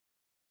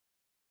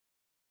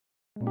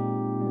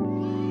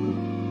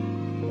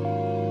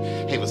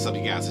Hey, what's up,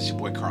 you guys? It's your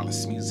boy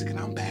Carlos Music, and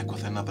I'm back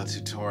with another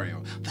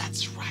tutorial.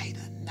 That's right,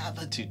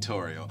 another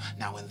tutorial.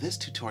 Now, in this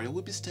tutorial,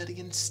 we'll be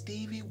studying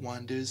Stevie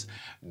Wonder's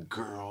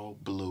Girl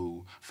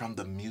Blue from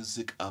the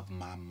Music of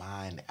My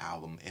Mind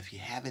album. If you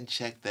haven't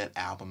checked that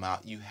album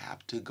out, you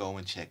have to go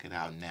and check it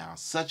out now.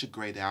 Such a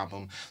great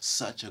album,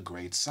 such a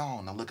great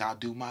song. Now, look, I'll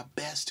do my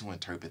best to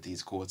interpret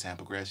these chords and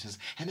progressions,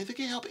 and if it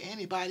can help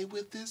anybody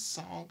with this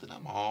song, then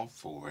I'm all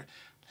for it.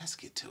 Let's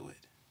get to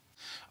it.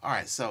 All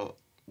right, so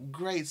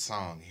great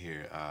song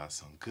here,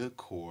 some good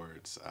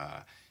chords,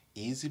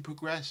 easy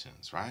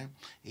progressions, right?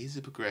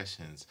 Easy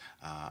progressions,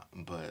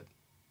 but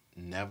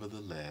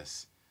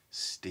nevertheless,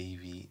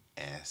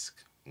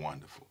 Stevie-esque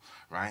wonderful,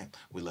 right?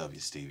 We love you,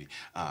 Stevie.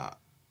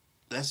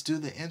 Let's do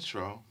the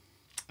intro,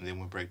 and then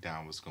we'll break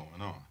down what's going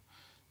on.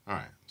 All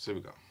right, so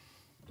here we go.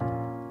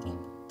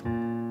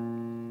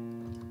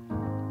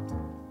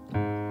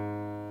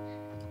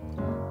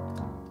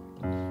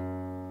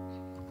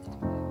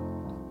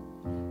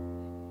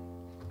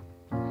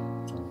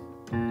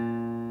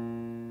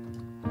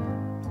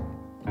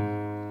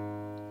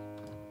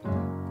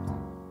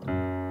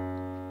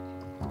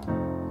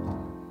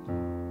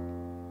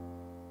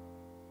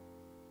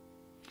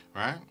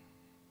 Right?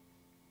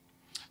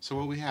 So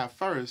what we have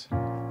first, so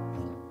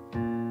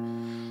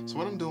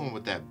what I'm doing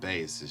with that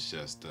bass is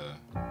just the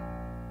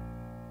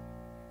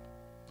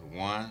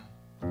 1,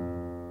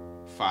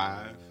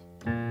 5,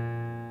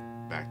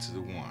 back to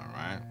the 1,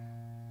 right?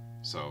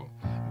 So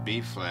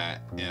B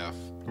flat, F,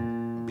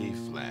 B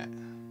flat,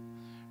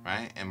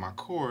 right? And my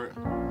chord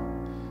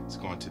is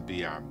going to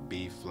be our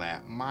B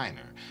flat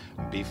minor.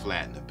 B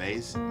flat in the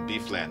bass, B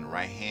flat in the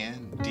right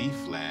hand, D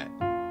flat,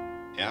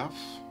 F,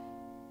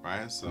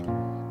 right? So,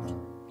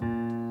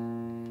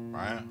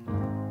 right?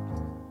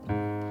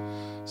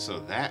 So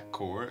that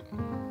chord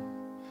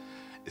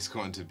is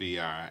going to be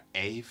our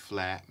A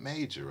flat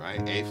major,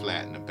 right? A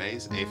flat in the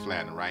bass, A flat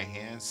in the right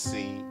hand,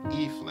 C,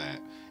 E flat.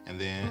 And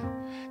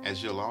then,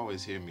 as you'll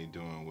always hear me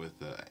doing with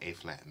the A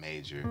flat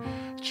major,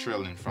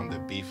 trilling from the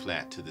B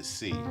flat to the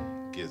C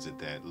gives it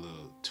that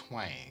little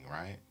twang,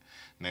 right?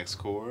 Next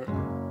chord,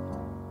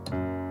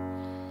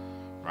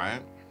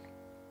 right?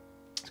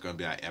 It's going to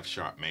be our F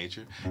sharp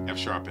major. F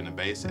sharp in the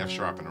bass, F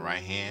sharp in the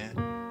right hand,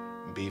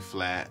 B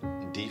flat,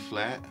 D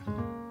flat,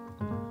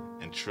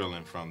 and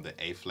trilling from the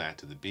A flat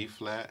to the B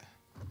flat.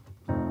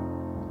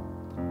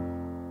 And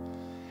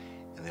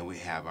then we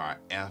have our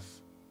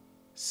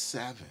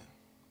F7,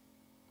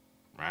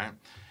 right?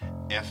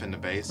 F in the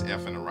bass,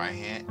 F in the right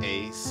hand,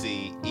 A,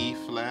 C, E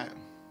flat,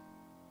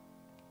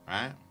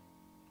 right?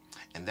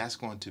 And that's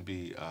going to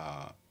be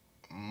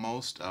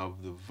most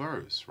of the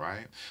verse,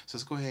 right? So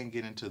let's go ahead and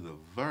get into the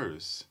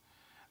verse,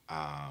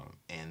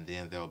 and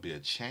then there'll be a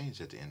change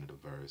at the end of the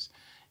verse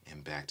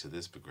and back to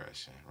this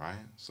progression,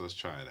 right? So let's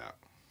try it out.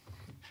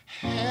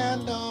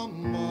 Hello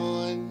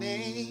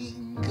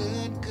morning,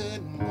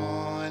 good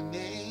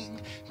morning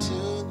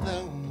to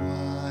the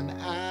one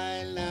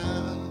I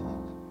love.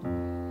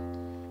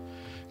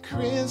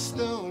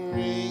 Crystal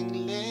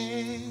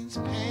ringlets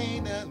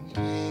paint a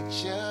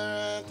picture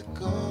of the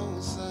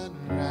gold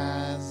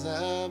sunrise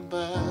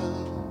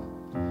above.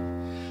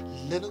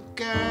 Little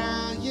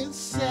girl, you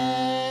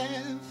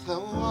said the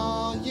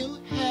all you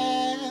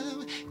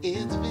have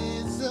is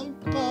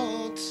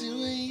visible to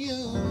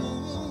you.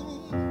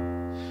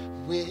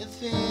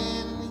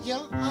 Within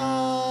your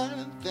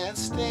heart that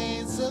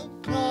stays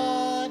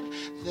apart,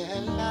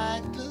 that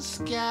like the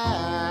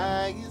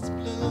sky is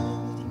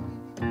blue.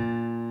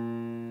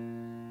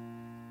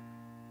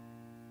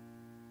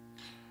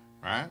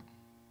 Right?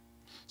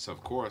 So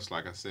of course,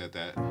 like I said,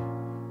 that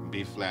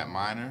B flat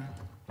minor,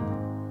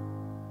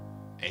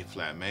 A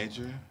flat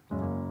major,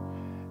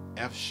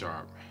 F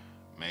sharp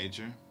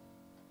major,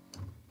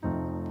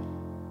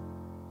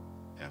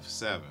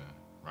 F7,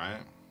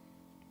 right?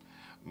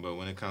 But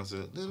when it comes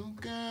to little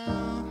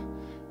girl,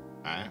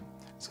 right,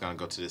 it's gonna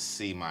go to the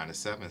C minor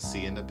 7,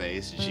 C in the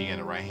bass, G in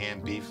the right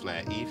hand, B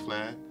flat, E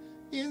flat,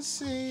 and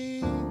C.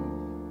 Then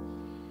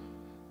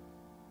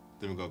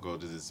we're gonna go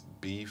to this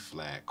B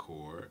flat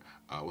chord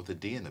with a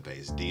D in the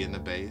bass, D in the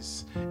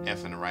bass,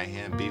 F in the right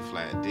hand, B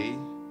flat, D,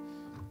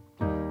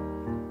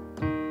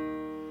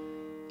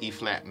 E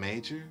flat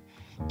major,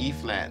 E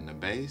flat in the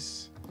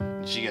bass,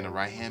 G in the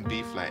right hand,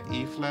 B flat,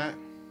 E flat.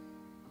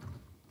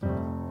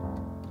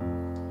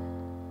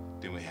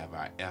 Then we have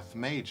our F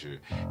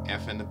major,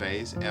 F in the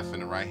bass, F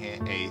in the right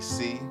hand, A,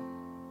 C,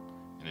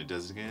 and it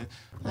does it again.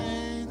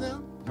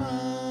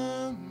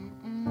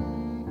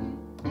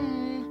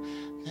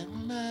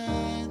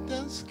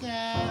 The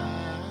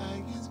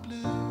sky is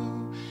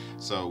blue.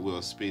 So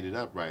we'll speed it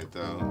up right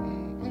though.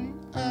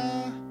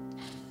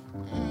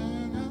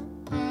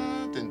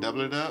 Then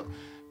double it up.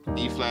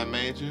 E flat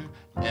major,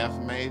 F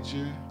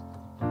major,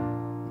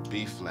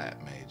 B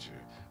flat major,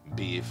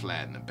 B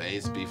flat in the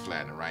bass, B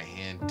flat in the right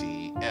hand,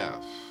 D,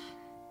 F.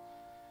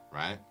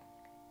 Right?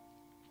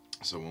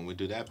 So when we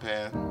do that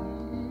path,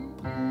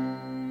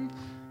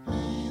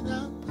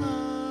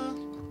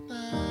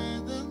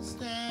 the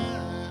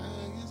sky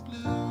is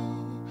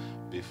blue.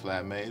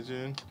 flat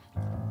major.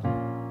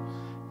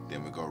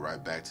 Then we go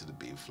right back to the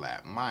B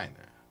flat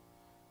minor,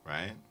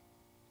 right?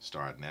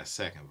 Starting that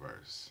second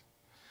verse,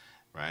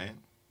 right?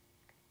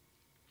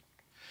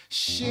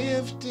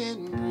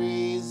 Shifting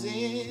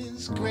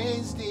breezes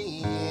graze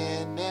the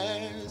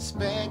inner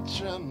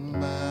spectrum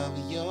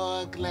of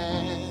your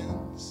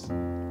glance.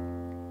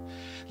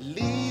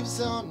 Leaves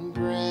on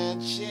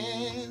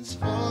branches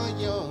for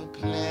your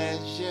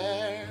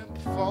pleasure,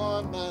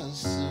 perform a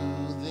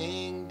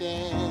soothing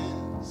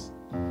dance.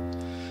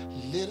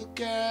 Little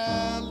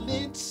girl,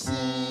 it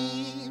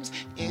seems,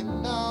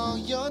 in all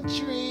your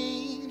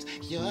dreams,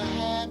 your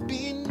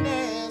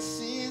happiness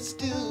is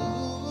due.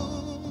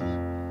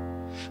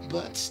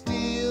 But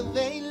still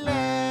they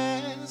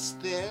last,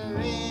 they're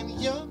in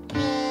your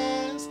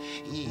past,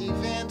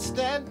 events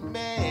that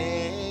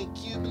make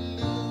you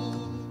blue.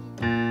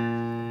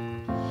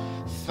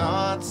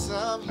 Thoughts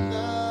of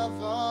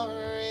love are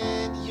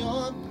in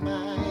your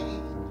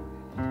mind.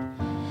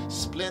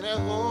 Splinter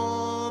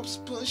hopes,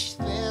 push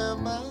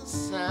them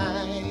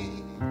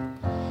aside.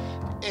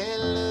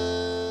 And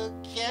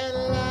look at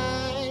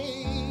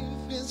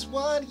life is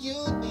what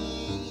you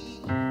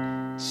need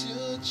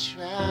to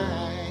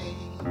try.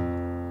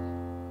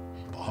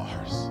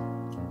 Bars.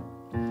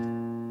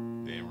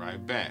 Then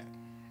right back.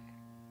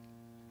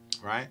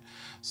 Right?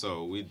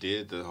 So we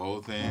did the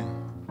whole thing.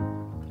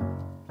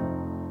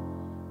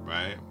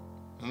 Right?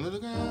 A little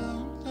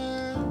girl,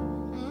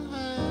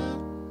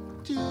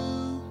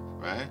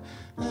 right?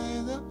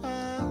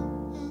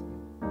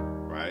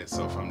 Right?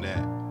 So from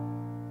that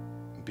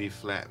B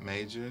flat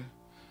major,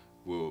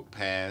 we'll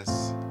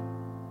pass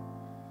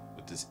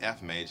with this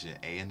F major,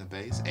 A in the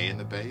bass, A in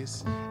the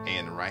bass, A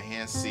in the right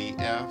hand, C,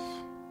 F.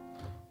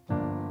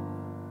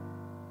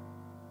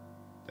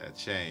 That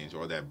change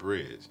or that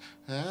bridge.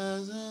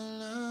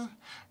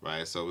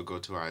 Right? So we go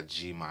to our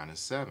G minor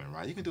 7,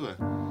 right? You can do a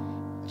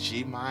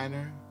G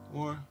minor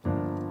or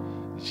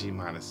G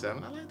minor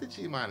 7. I like the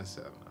G minor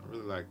 7. I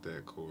really like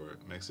that chord.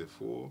 It makes it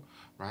full,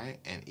 right?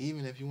 And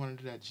even if you want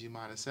to do that G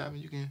minor 7,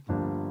 you can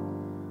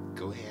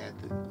go ahead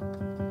to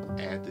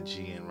add the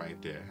G in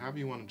right there. However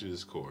you want to do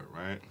this chord,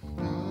 right?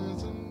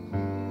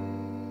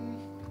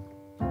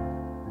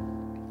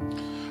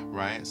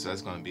 Right? So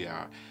that's going to be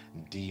our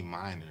D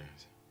minor,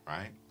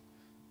 right?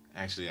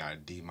 Actually, our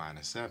D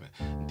minor 7.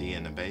 D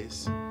in the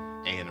bass,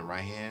 A in the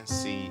right hand,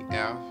 C,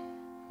 F.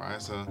 Right,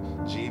 so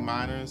G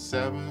minor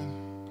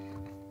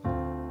 7,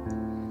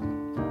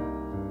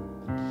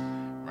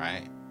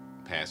 right?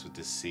 Pass with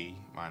the C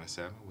minor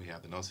 7. We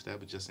have the notes of that,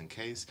 but just in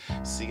case,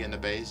 C in the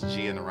bass,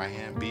 G in the right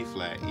hand, B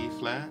flat, E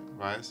flat,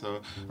 right?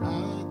 So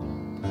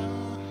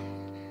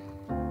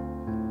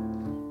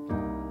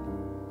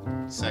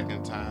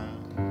second time,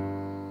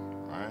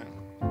 right?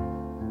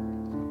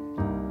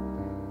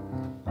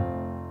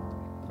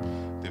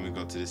 Then we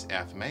go to this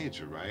F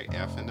major, right?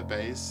 F in the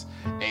bass,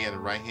 A in the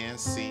right hand,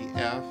 C,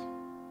 F.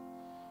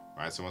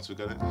 Right, so once we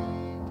go to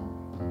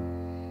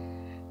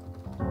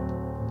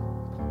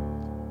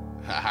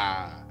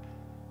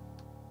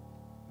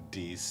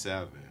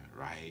D7,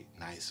 right?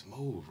 Nice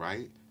move,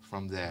 right?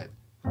 From that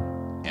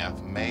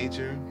F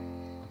major.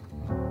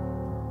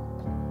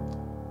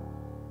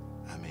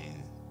 I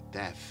mean,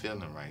 that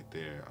feeling right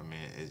there, I mean,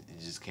 you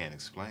just can't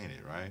explain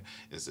it, right?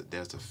 There's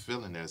a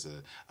feeling, there's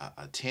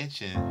a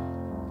tension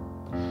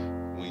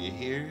when you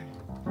hear it.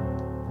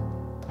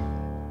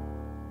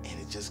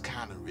 Just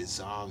kind of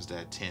resolves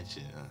that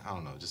tension. I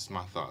don't know, just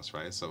my thoughts,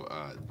 right? So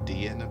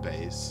D in the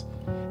bass,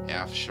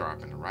 F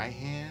sharp in the right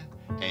hand,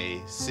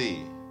 A,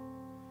 C,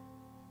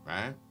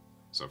 right?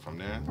 So from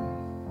there,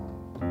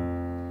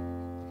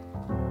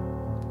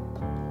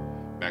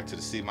 back to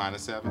the C minor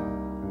 7,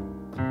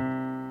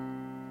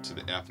 to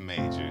the F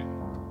major,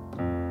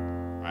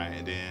 right?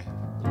 And then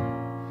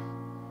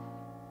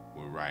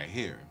we're right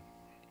here,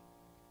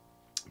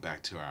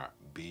 back to our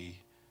B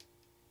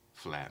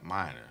flat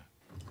minor.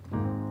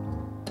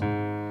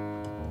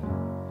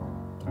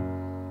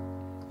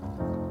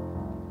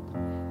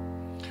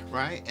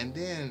 Right, and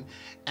then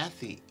at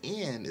the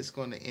end, it's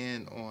going to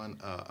end on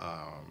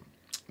a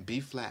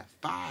B flat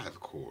 5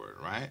 chord,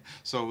 right?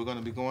 So we're going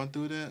to be going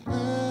through the.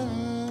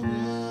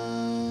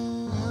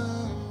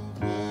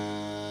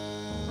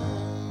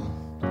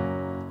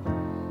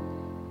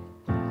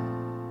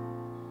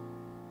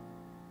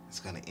 It's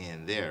going to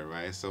end there,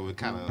 right? So we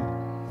kind of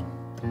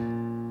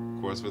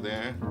course we're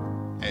there,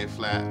 A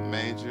flat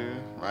major,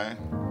 right?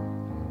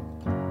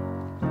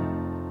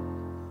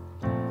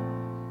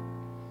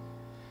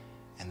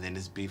 Then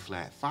this B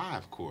flat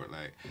 5 chord,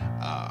 like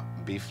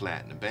B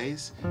flat in the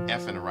bass,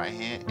 F in the right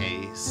hand,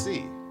 A,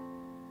 C,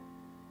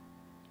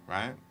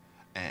 right?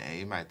 And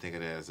you might think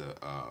of it as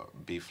a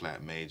B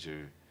flat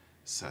major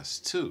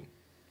sus2,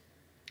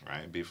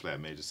 right? B flat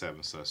major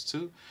 7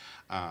 sus2,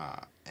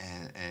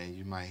 and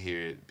you might hear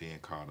it being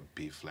called a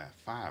B flat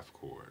 5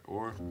 chord,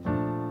 or you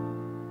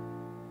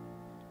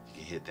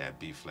can hit that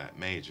B flat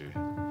major,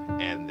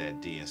 adding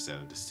that D instead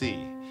of the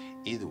C.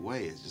 Either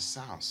way, it just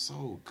sounds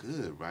so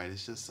good, right?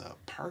 It's just a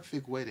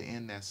perfect way to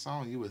end that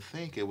song. You would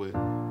think it would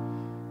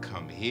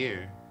come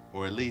here,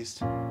 or at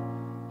least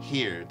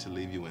here to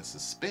leave you in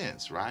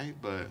suspense, right?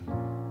 But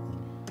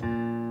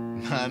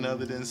none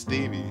other than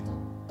Stevie,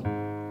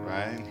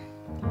 right?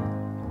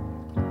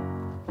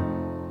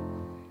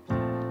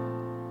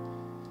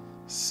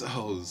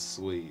 So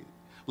sweet.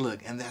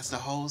 Look, and that's the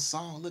whole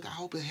song. Look, I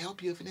hope it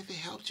helped you. And if it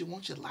helped you,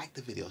 won't you like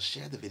the video,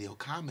 share the video,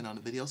 comment on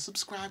the video,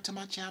 subscribe to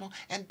my channel,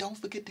 and don't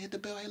forget to hit the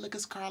bell. Hey, look,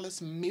 it's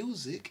Carlos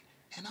Music,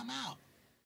 and I'm out.